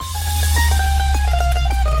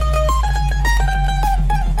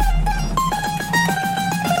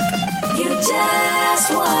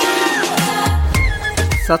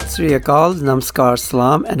Sat Sri Akal, Namaskar,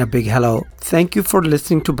 Salam, and a big hello. Thank you for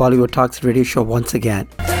listening to Bollywood Talks radio show once again.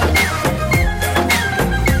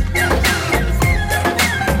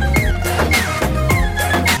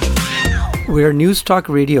 We're News Talk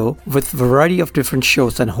Radio with a variety of different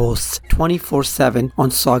shows and hosts 24/7 on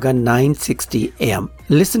Saga 960 AM.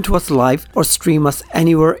 Listen to us live or stream us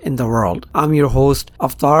anywhere in the world. I'm your host,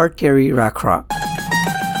 Avtar Terry Rakra.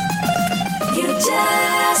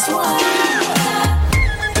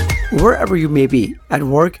 Wherever you may be, at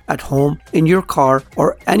work, at home, in your car, or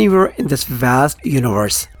anywhere in this vast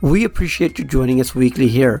universe, we appreciate you joining us weekly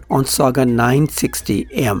here on Saga 960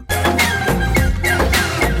 AM.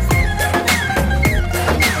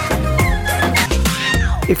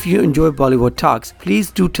 If you enjoy Bollywood Talks, please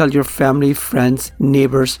do tell your family, friends,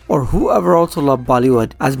 neighbors, or whoever also love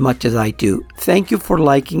Bollywood as much as I do. Thank you for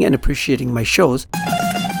liking and appreciating my shows.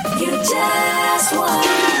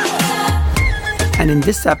 And in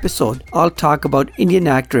this episode, I'll talk about Indian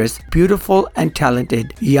actress, beautiful and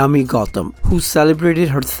talented Yami Gautam, who celebrated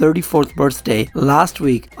her 34th birthday last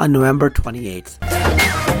week on November 28th.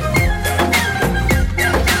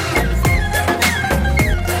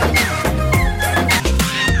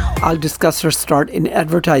 I'll discuss her start in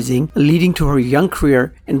advertising, leading to her young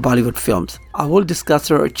career in Bollywood films. I will discuss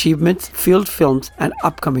her achievements, field films, and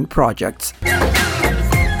upcoming projects.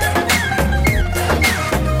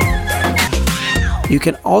 You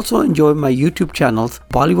can also enjoy my YouTube channels,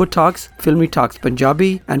 Bollywood Talks, Filmy Talks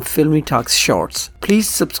Punjabi, and Filmy Talks Shorts. Please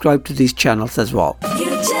subscribe to these channels as well.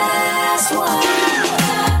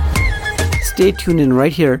 Stay tuned in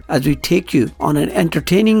right here as we take you on an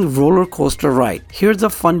entertaining roller coaster ride. Here the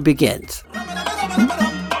fun begins.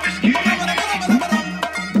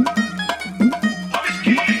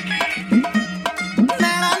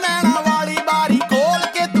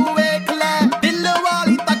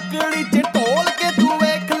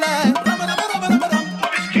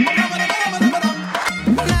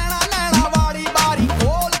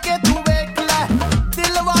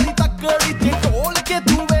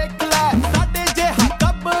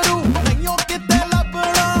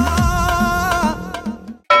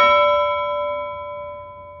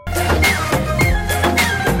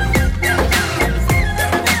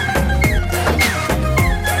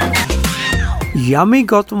 Yami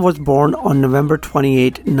Gautam was born on November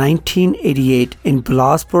 28, 1988 in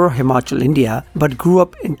Bilaspur, Himachal, India, but grew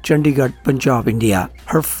up in Chandigarh, Punjab, India.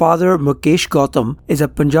 Her father, Mukesh Gautam, is a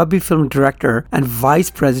Punjabi film director and vice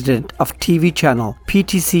president of TV channel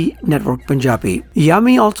PTC Network Punjabi.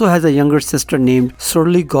 Yami also has a younger sister named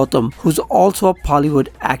Surli Gautam, who's also a Bollywood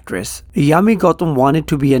actress. Yami Gautam wanted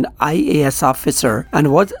to be an IAS officer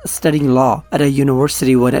and was studying law at a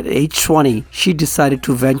university when at age 20, she decided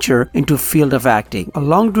to venture into field of acting.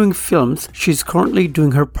 Along doing films, she's currently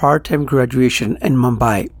doing her part-time graduation in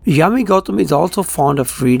Mumbai. Yami Gautam is also fond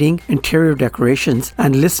of reading, interior decorations,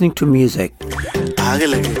 and listening to music.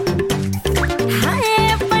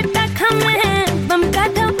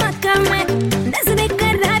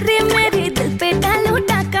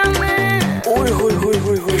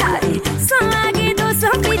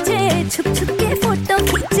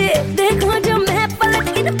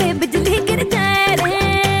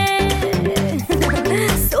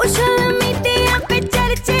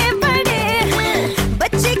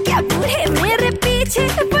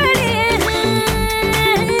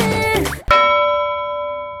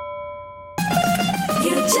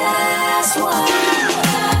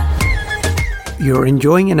 You're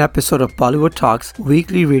enjoying an episode of Bollywood Talks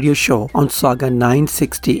weekly radio show on Saga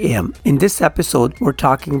 960 AM. In this episode, we're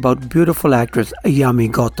talking about beautiful actress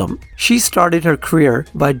Yami Gautam. She started her career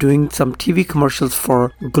by doing some TV commercials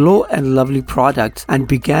for Glow and Lovely products and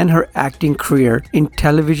began her acting career in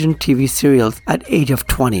television TV serials at age of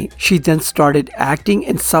 20. She then started acting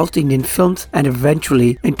in South Indian films and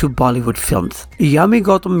eventually into Bollywood films. Yami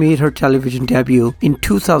Gautam made her television debut in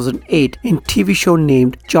 2008 in TV show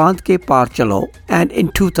named Chand Ke Paar Chalo, and in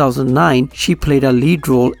 2009 she played a lead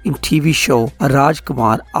role in TV show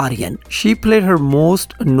Rajkumar Aryan. She played her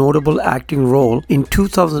most notable acting role in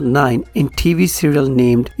 2009 in TV serial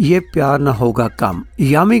named Ye Pyar Na Hoga Kam.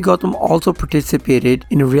 Yami Gautam also participated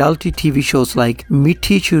in reality TV shows like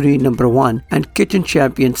Mithi Churi No. 1 and Kitchen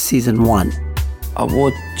Champions Season 1. अब वो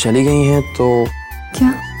चली गई हैं तो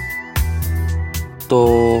क्या? तो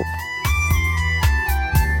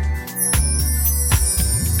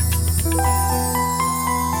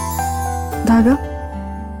धागा?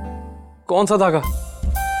 कौन सा धागा?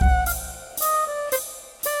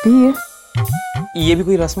 ये भी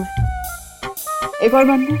कोई रस्म है? एक और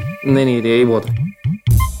बांधना? नहीं नहीं, यही बहुत है।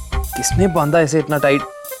 किसने बांधा ऐसे इतना टाइट?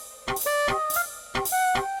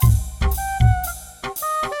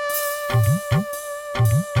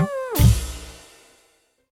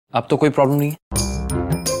 अब तो कोई प्रॉब्लम नहीं है?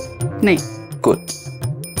 नहीं। गुड।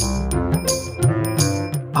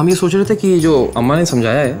 हम ये सोच रहे थे कि जो अम्मा ने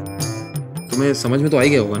समझाया है तुम्हें समझ में तो आ ही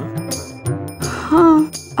गया होगा ना?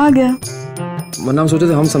 हाँ, आ गया। वरना हम सोचे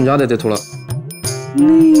थे हम समझा देते थोड़ा।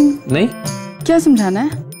 नहीं। नहीं? क्या समझाना है?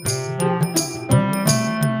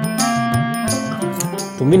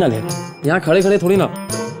 तुम भी ना ले, यहाँ खड़े खड़े थोड़ी ना,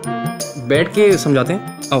 बैठ के समझाते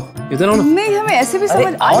हैं। आओ इधर आओ ना। नहीं, हमें ऐसे भी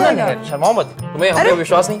समझ आ आओ ना, जाएगा। शर्माओ मत, तुम्हें हम पे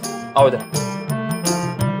विश्वास नहीं? आओ इधर।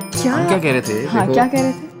 क्या? हम क्या कह रहे थे? हाँ, देखो, क्या कह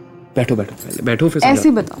रहे थे? बैठो बैठो पहले, बैठो फिर ऐसे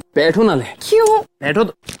ही समझाओ। बताओ। बैठो ना ले, क्यों? बैठो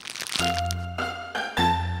तो।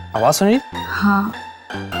 आवाज सुन रही? हाँ।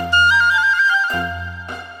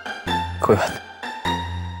 कोई बात।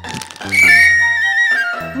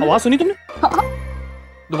 आवाज सुनी तुमने? हाँ।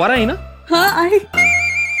 दोबारा आई ना? हाँ, आई।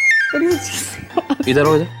 बड़ी अच्छी सी। इधर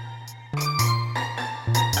हो इधर।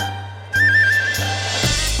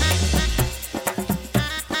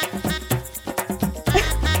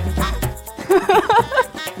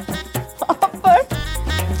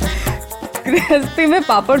 गृहस्थी में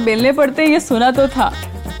पापड़ बेलने पड़ते हैं, ये सुना तो था,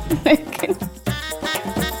 लेकिन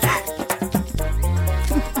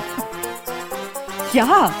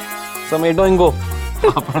क्या? समेटो इनको,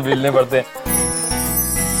 पापड़ बेलने पड़ते हैं।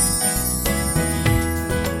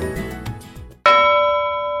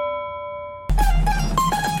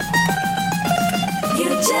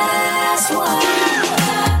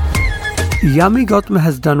 Yami Gautam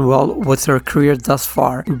has done well with her career thus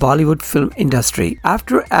far in Bollywood film industry.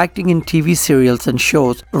 After acting in TV serials and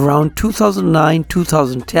shows around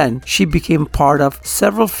 2009-2010, she became part of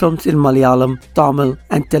several films in Malayalam, Tamil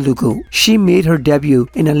and Telugu. She made her debut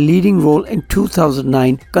in a leading role in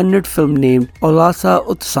 2009 Kannada film named Ulasa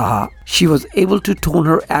Utsaha. She was able to tone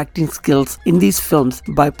her acting skills in these films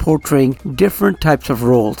by portraying different types of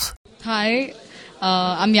roles. Hi,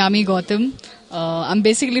 I'm Yami Gautam. I'm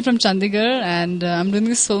basically from Chandigarh, and I'm doing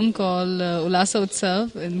this film called Ulasa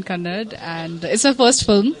Utsav in Kannada, and it's my first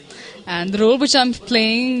film. And the role which I'm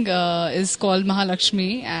playing is called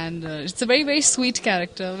Mahalakshmi, and it's a very, very sweet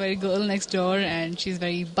character, very girl next door, and she's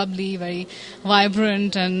very bubbly, very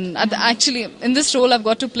vibrant. And actually, in this role, I've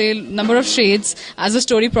got to play a number of shades as the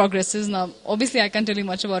story progresses. Now, obviously, I can't tell you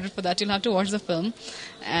much about it. For that, you'll have to watch the film.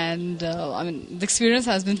 And I mean, the experience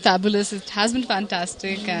has been fabulous. It has been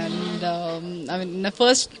fantastic, and I mean, in the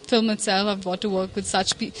first film itself, I've got to work with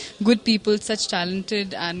such good people, such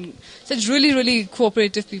talented and such really, really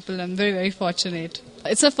cooperative people. I'm very, very fortunate.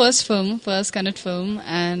 It's a first film, first Kannada film,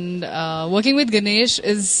 and working with Ganesh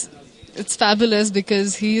it's fabulous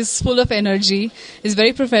because he is full of energy. He's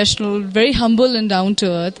very professional, very humble and down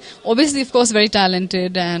to earth. Obviously, of course, very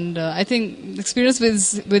talented, and I think the experience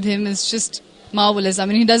with him is just marvelous. I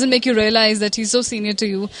mean, he doesn't make you realize that he's so senior to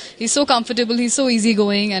you. He's so comfortable. He's so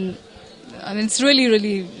easygoing, and I mean, it's really,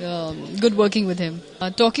 really good working with him.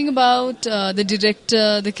 Talking about the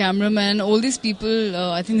director, the cameraman, all these people,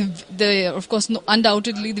 I think they are, of course,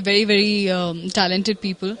 undoubtedly, the very, very talented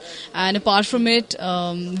people. And apart from it,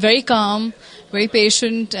 very calm, very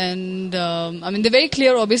patient, and I mean, they're very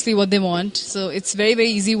clear, obviously, what they want. So it's very, very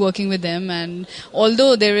easy working with them. And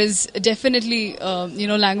although there is definitely,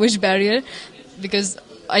 language barrier, because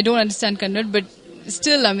I don't understand Kannada, but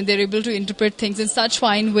still, I mean, they're able to interpret things in such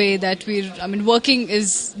fine way that working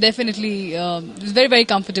is definitely very, very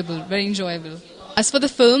comfortable, very enjoyable. As for the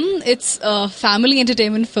film, it's a family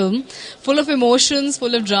entertainment film, full of emotions,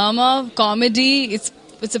 full of drama, comedy. It's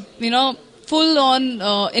a, full-on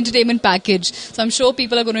entertainment package. So I'm sure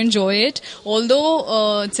people are going to enjoy it.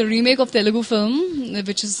 Although it's a remake of Telugu film,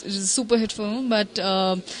 which is a super hit film, but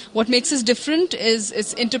what makes us different is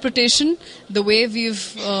its interpretation, the way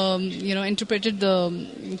we've interpreted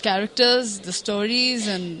the characters, the stories,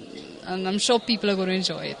 and I'm sure people are going to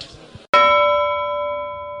enjoy it.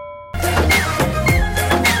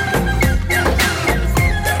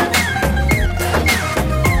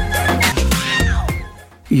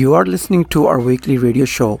 You are listening to our weekly radio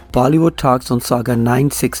show, Bollywood Talks on Saga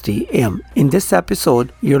 960 AM. In this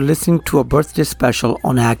episode, you're listening to a birthday special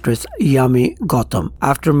on actress Yami Gautam.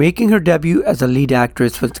 After making her debut as a lead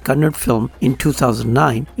actress with Kannada film in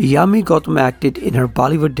 2009, Yami Gautam acted in her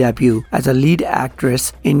Bollywood debut as a lead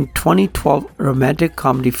actress in 2012 romantic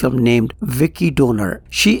comedy film named Vicky Donor.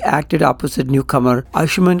 She acted opposite newcomer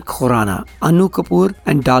Ayushmann Khurrana, Anu Kapoor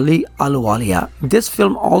and Dali Ahluwalia. This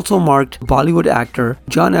film also marked Bollywood actor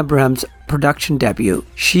John Abraham's production debut.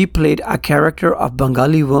 She played a character of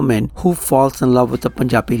Bengali woman who falls in love with a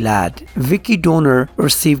Punjabi lad. Vicky Donor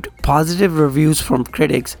received positive reviews from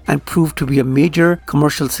critics and proved to be a major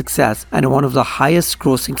commercial success and one of the highest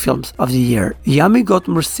grossing films of the year. Yami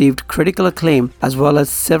Gautam received critical acclaim as well as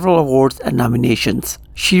several awards and nominations.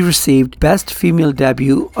 She received Best Female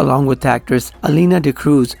Debut along with actress Alina de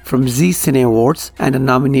Cruz from Zee Cine Awards and a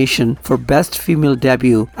nomination for Best Female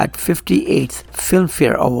Debut at 58th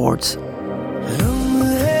Filmfare Awards.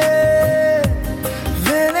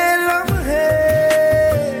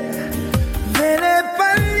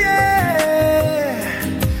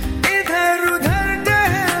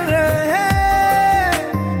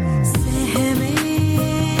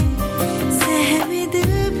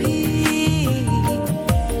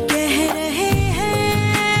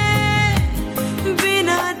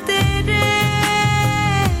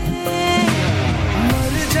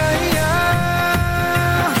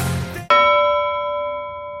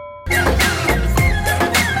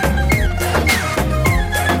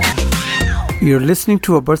 You're listening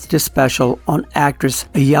to a birthday special on actress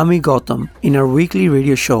Yami Gautam in our weekly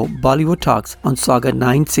radio show Bollywood Talks on Saga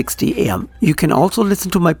 960 AM. You can also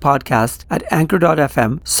listen to my podcast at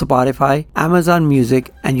Anchor.fm, Spotify, Amazon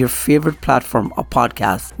Music, and your favorite platform of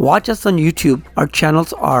podcasts. Watch us on YouTube. Our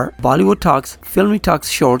channels are Bollywood Talks, Filmy Talks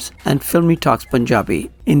Shorts, and Filmy Talks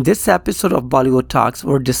Punjabi. In this episode of Bollywood Talks,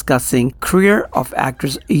 we're discussing career of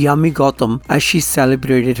actress Yami Gautam as she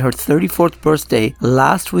celebrated her 34th birthday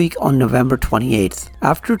last week on November 28th.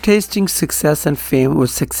 After tasting success and fame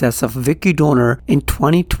with success of Vicky Donor in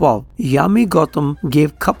 2012, Yami Gautam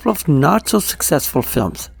gave a couple of not so successful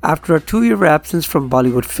films. After a 2-year absence from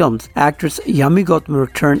Bollywood films, actress Yami Gautam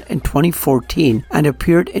returned in 2014 and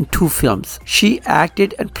appeared in 2 films. She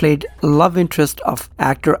acted and played love interest of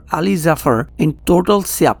actor Ali Zafar in Total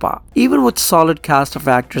Syapa. Even with solid cast of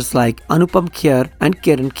actors like Anupam Kher and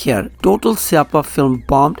Kiran Kher, Total Syapa film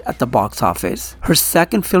bombed at the box office. Her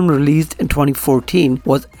second film released in 2014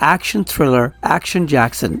 was action thriller Action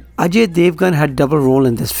Jackson. Ajay Devgan had double role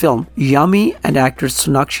in this film. Yami and actress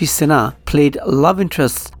Sonakshi Sinha played love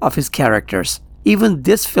interests of his characters. Even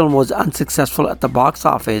this film was unsuccessful at the box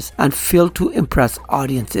office and failed to impress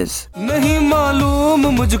audiences. नहीं मालूम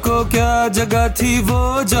मुझको क्या जगह थी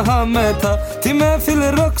वो जहां मैं था थी मैं फिल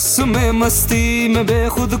रक्स में मस्ती में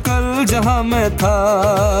बेखुद कल जहां मैं था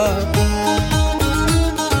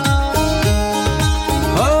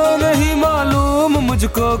नहीं मालूम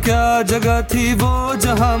मुझको क्या जगह थी वो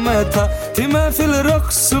जहां मैं था थी मैं फिल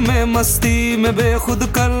रक्स में मस्ती में बेखुद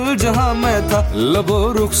कल जहां मैं था लबो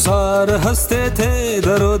रुखसार हंसते थे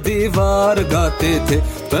दरो दीवार गाते थे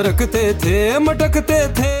तरकते थे मटकते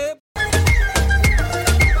थे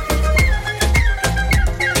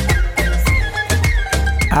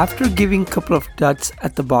After giving a couple of duds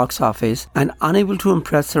at the box office and unable to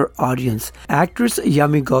impress her audience, actress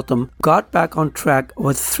Yami Gautam got back on track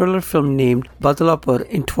with a thriller film named Badlapur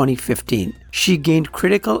in 2015. She gained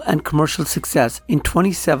critical and commercial success in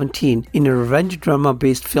 2017 in a revenge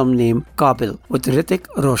drama-based film named Qabil with Hrithik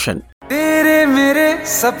Roshan. तेरे मेरे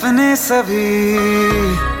सपने सभी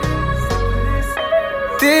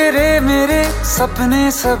तेरे मेरे सपने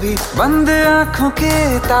सभी बंद आँखों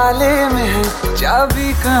के ताले में है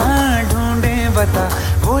चाबी कहाँ ढूंढे बता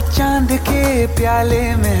वो चांद के प्याले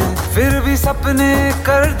में है फिर भी सपने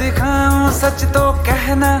कर दिखाऊं सच तो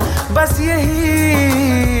कहना बस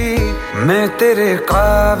यही मैं तेरे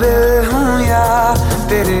काबिल हूँ या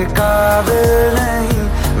तेरे काबिल नहीं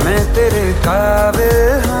मैं तेरे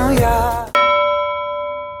काबिल हूँ या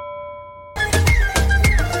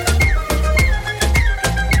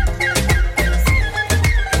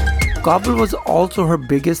Qabil was also her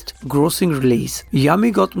biggest grossing release.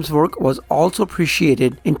 Yami Gautam's work was also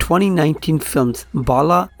appreciated in 2019 films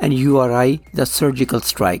Bala and URI, The Surgical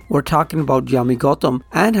Strike. We're talking about Yami Gautam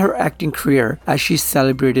and her acting career as she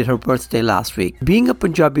celebrated her birthday last week. Being a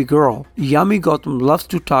Punjabi girl, Yami Gautam loves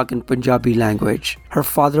to talk in Punjabi language. Her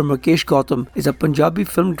father Mukesh Gautam is a Punjabi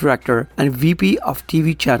film director and VP of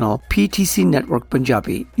TV channel PTC Network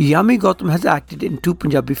Punjabi. Yami Gautam has acted in 2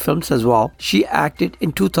 Punjabi films as well. She acted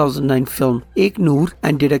in 2009 film Ek Noor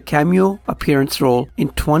and did a cameo appearance role in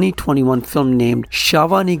 2021 film named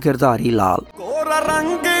Shavani Gardari Lal.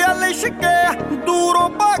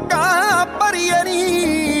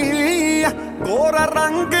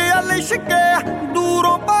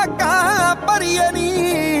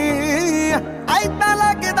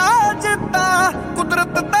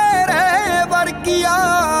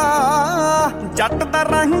 जट दा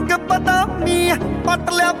रंग बदामी पट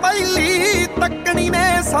लिया पहली तकनी ने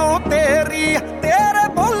सौ तेरी तेरे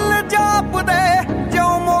bull जाप दे जो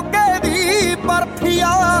मोगे दी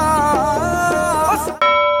बर्फिया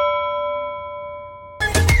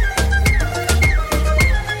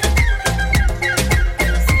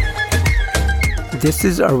This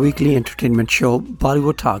is our weekly entertainment show,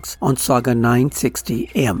 Bollywood Talks, on Saga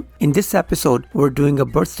 960 AM. In this episode, we're doing a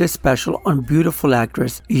birthday special on beautiful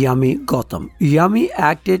actress Yami Gautam. Yami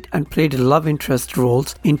acted and played love interest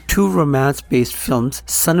roles in two romance-based films,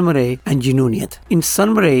 Sanmare and Jununiyat. In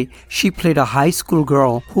Sanmare, she played a high school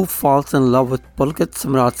girl who falls in love with Pulkit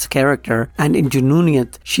Samrat's character, and in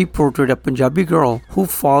Jununiyat, she portrayed a Punjabi girl who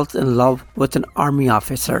falls in love with an army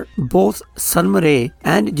officer. Both Sanmare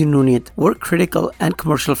and Jununiyat were critical and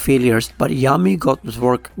commercial failures, but Yami Gautam's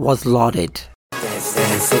work was lauded.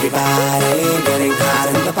 Dance everybody, getting hot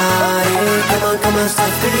in the party. Come on,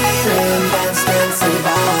 start feeling. Dance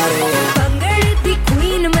everybody. Bangadi di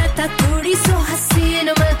queen, मैं था थोड़ी so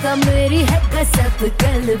हसीन, मैं था मेरी है गजब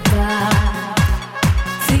गलबा.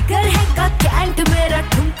 Figure है का कैंट, मेरा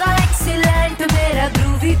ठुमका excellent, मेरा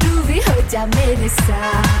groovy हो जा मेरे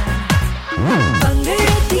साथ.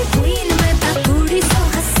 Bangadi di queen, मैं था थोड़ी so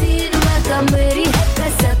हसीन, मैं था मेरी है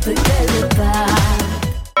गजब गलबा.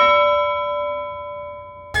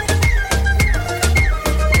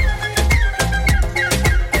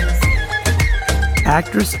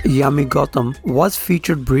 Actress Yami Gautam was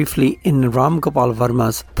featured briefly in Ram Gopal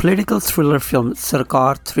Varma's political thriller film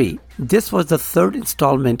Sarkar 3. This was the third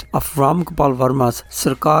installment of Ram Gopal Varma's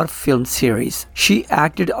Sarkar film series. She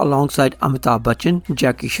acted alongside Amitabh Bachchan,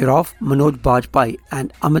 Jackie Shroff, Manoj Bajpayee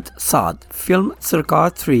and Amit Saad. Film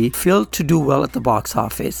Sarkar 3 failed to do well at the box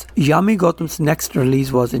office. Yami Gautam's next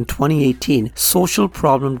release was in 2018 social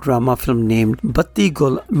problem drama film named Batti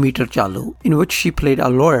Gul Meter Chalu, in which she played a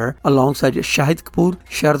lawyer alongside Shahid Kapoor,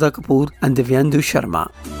 Sharda Kapoor and Divyendu Sharma.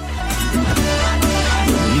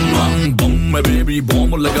 मैं baby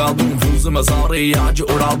bomb लगा दूं fuse में सारे आज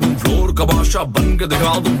उड़ा दूं floor का बादशाह बन के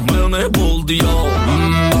दिखा दूं मैंने बोल दिया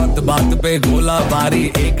बात बात पे गोला बारी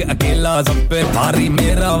एक अकेला सब पे भारी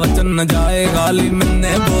मेरा वचन न जाए गाली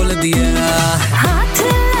मैंने बोल दिया हाथ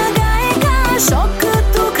लगाएगा शौक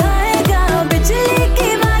तू खाएगा बिजली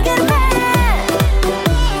की वागर में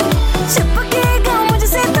चिपकेगा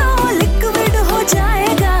मुझसे तो लिक्विड हो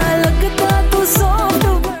जाएगा लगता तू soft.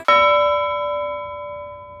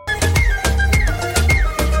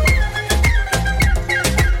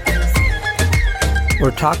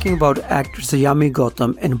 We're talking about actress Yami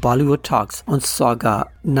Gautam in Bollywood Talks on Saga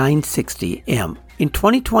 960 AM. In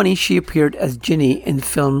 2020, she appeared as Ginny in the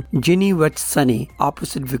film Ginny Weds Sunny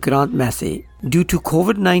opposite Vikrant Massey. Due to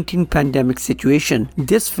COVID-19 pandemic situation,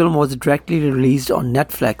 this film was directly released on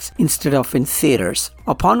Netflix instead of in theaters.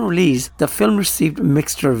 Upon release, the film received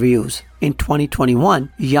mixed reviews. In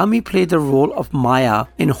 2021, Yami played the role of Maya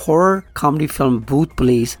in horror comedy film Bhoot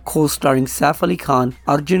Police, co-starring Saif Ali Khan,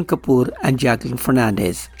 Arjun Kapoor and Jacqueline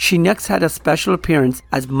Fernandez. She next had a special appearance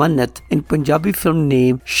as Mannat in Punjabi film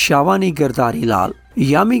named Shavani Gardari Lal.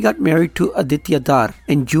 Yami got married to Aditya Dar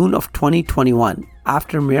in June of 2021.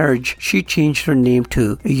 After marriage, she changed her name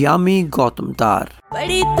to Yami Gautam Dar.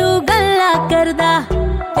 बड़ी तू गल्ला करदा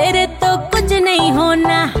तेरे तो कुछ नहीं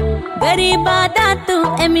होना गरीब आदा तू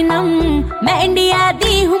एमिनम मैं इंडिया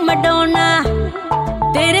दी हूँ मडोना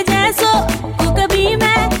तेरे जैसो तू कभी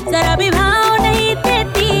मैं जरा भी भाव नहीं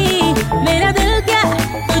देती मेरा दिल क्या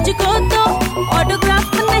तुझको तो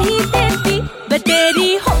ऑटोग्राफ नहीं देती मैं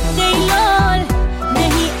तेरी हो गई लोल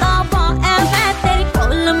नहीं आवा ऐ मैं तेरी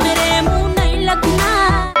कोल मेरे मुंह नहीं लगना.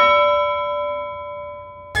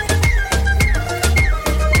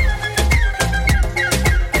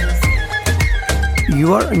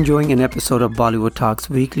 You are enjoying an episode of Bollywood Talks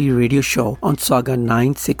weekly radio show on Saga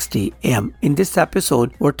 960 AM. In this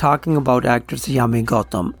episode, we're talking about actress Yami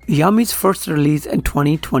Gautam. Yami's first release in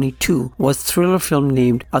 2022 was thriller film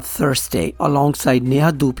named A Thursday alongside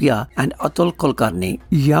Neha Dhupia and Atul Kulkarni.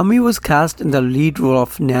 Yami was cast in the lead role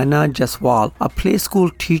of Naina Jaswal, a play school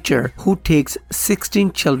teacher who takes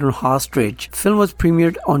 16 children hostage. Film was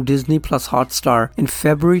premiered on Disney Plus Hotstar in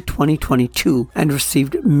February 2022 and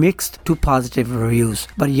received mixed to positive reviews.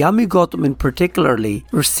 But Yami Gautam in particularly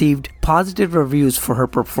received positive reviews for her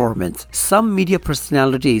performance. Some media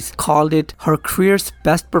personalities called it her career's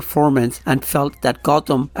best performance and felt that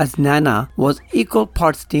Gautam as Nana was equal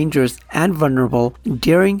parts dangerous and vulnerable,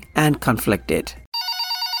 daring and conflicted.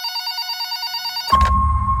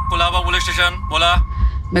 Colaba police station बोला.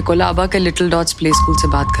 मैं कोलाबा के little dots play school से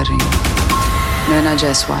बात कर रही हूँ. नैना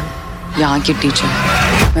जायसवाल यहाँ की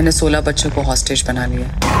टीचर. मैंने 16 बच्चों को हॉस्टेज बना लिया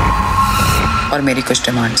और मेरी कुछ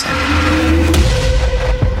डिमांड्स हैं.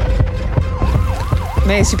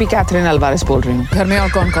 मैं एसीपी कैथरीन अल्वारेस बोल रही हूँ. घर में और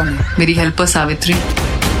कौन-कौन है? मेरी हेल्पर सावित्री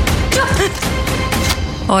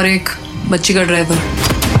और एक बच्ची का driver.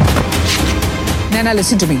 Naina,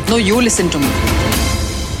 listen to me. No, you listen to me.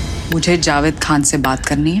 मुझे जावेद खान से बात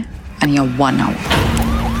करनी है and you have 1 hour.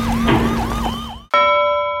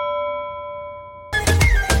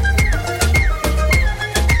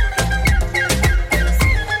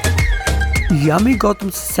 Yami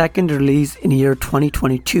Gautam's second release in year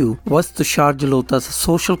 2022 was Tushar Jalota's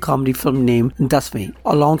social comedy film named Dasmi,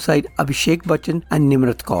 alongside Abhishek Bachchan and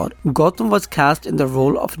Nimrat Kaur. Gautam was cast in the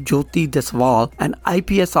role of Jyoti Deswal, an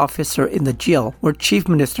IPS officer in the jail where Chief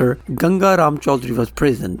Minister Ganga Ram Chaudhary was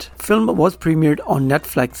present. Film was premiered on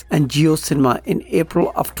Netflix and Jio Cinema in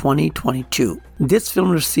April of 2022. This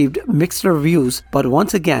film received mixed reviews, but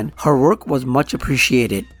once again, her work was much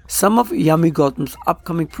appreciated. Some of Yami Gautam's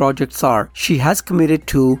upcoming projects are: she has committed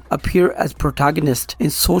to appear as protagonist in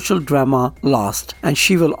social drama Lost, and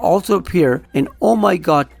she will also appear in Oh My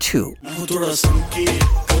God 2.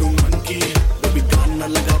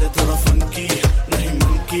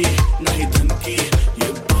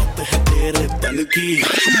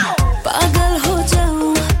 पागल हो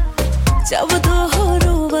जाऊं जब तो हो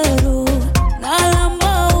रूबरू ना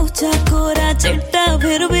लंबा ऊंचा कोरा चिट्टा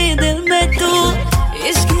फिर भी दिल में तू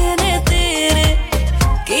इश्क ने तेरे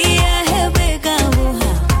किया है बेकाबू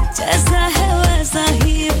जैसा है वैसा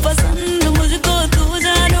ही पसंद मुझको तू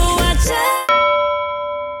जानो अच्छा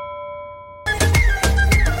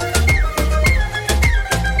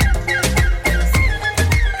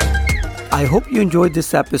I hope you enjoyed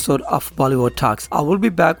this episode of Bollywood Talks. I will be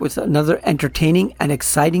back with another entertaining and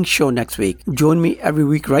exciting show next week. Join me every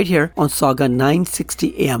week right here on Saga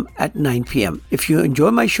 960 AM at 9 PM. If you enjoy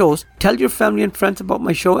my shows, tell your family and friends about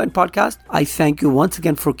my show and podcast. I thank you once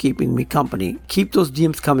again for keeping me company. Keep those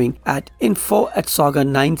DMs coming at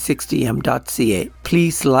info@saga960am.ca.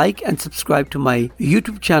 Please like and subscribe to my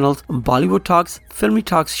YouTube channels Bollywood Talks, Filmy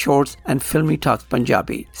Talks Shorts and Filmy Talks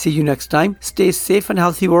Punjabi. See you next time. Stay safe and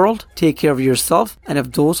healthy world. Take care of yourself and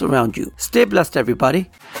of those around you. Stay blessed everybody.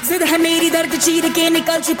 जिद है मेरी दर्द चीर के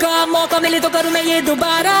निकल चुका मौका मिले तो करूं मैं ये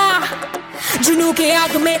दोबारा जुनून के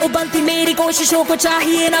आग में उबलती मेरी कोशिशों को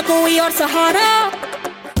चाहिए ना कोई और सहारा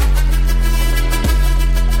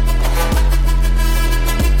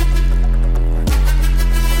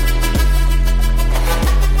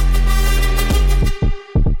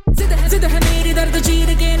जिद है मेरी दर्द चीर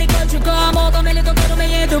के निकल चुका मौका मिले तो करूं मैं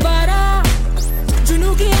ये दोबारा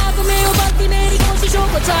जुनून की आग में उबलती मेरी कोशिशों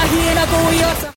को चाहिए ना कोई और